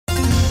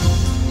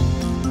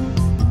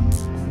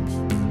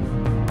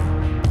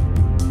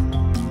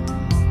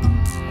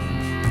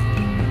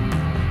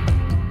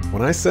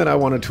When I said I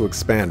wanted to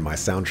expand my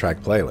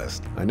soundtrack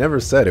playlist, I never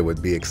said it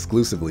would be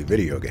exclusively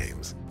video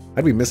games.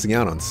 I'd be missing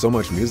out on so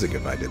much music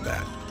if I did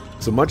that.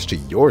 So much to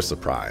your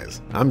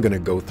surprise, I'm gonna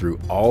go through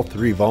all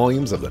 3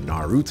 volumes of the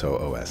Naruto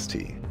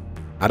OST.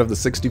 Out of the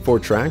 64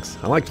 tracks,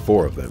 I liked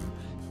 4 of them.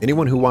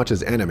 Anyone who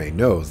watches anime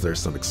knows there's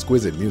some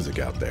exquisite music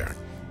out there.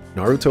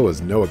 Naruto is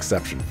no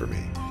exception for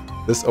me.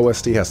 This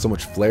OST has so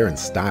much flair and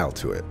style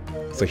to it.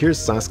 So here's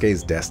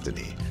Sasuke's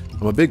Destiny.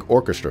 I'm a big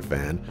orchestra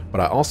fan,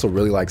 but I also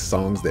really like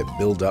songs that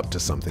build up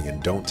to something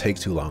and don't take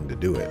too long to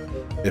do it.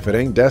 If it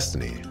ain't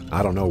Destiny,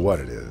 I don't know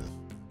what it is.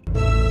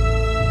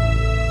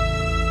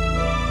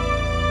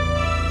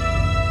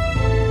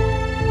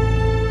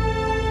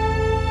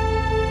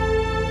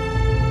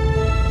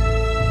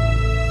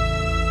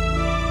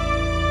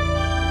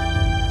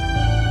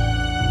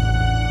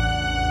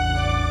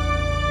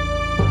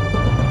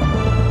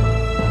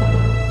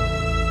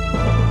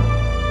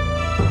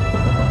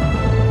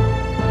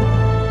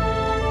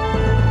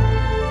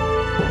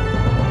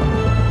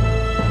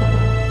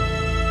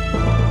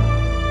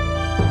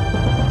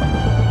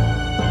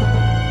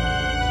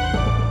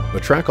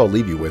 The track I'll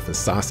leave you with is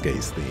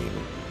Sasuke's theme.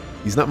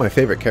 He's not my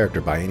favorite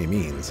character by any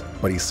means,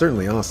 but he's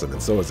certainly awesome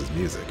and so is his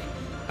music.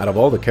 Out of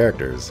all the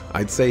characters,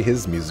 I'd say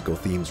his musical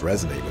themes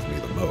resonate with me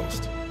the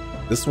most.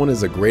 This one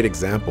is a great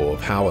example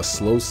of how a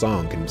slow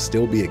song can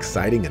still be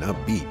exciting and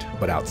upbeat,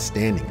 but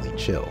outstandingly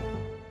chill.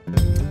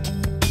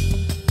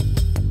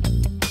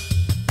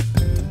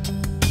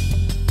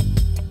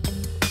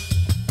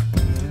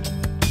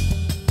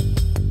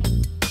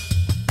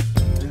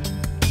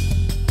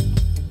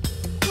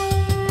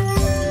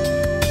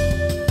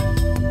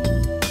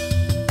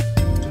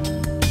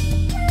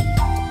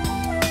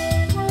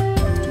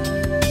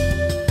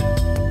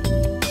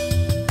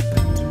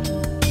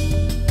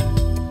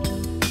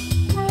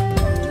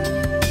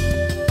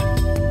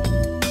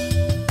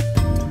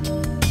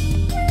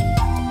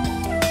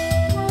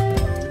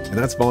 And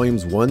that's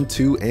volumes 1,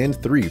 2, and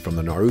 3 from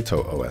the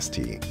Naruto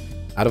OST.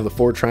 Out of the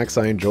 4 tracks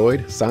I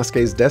enjoyed,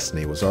 Sasuke's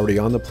Destiny was already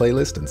on the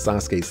playlist and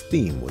Sasuke's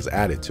theme was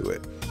added to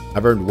it.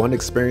 I've earned 1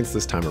 experience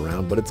this time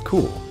around, but it's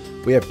cool.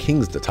 We have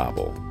kings to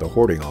topple, though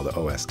hoarding all the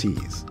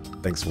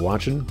OSTs. Thanks for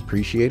watching,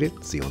 appreciate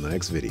it, see you on the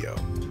next video.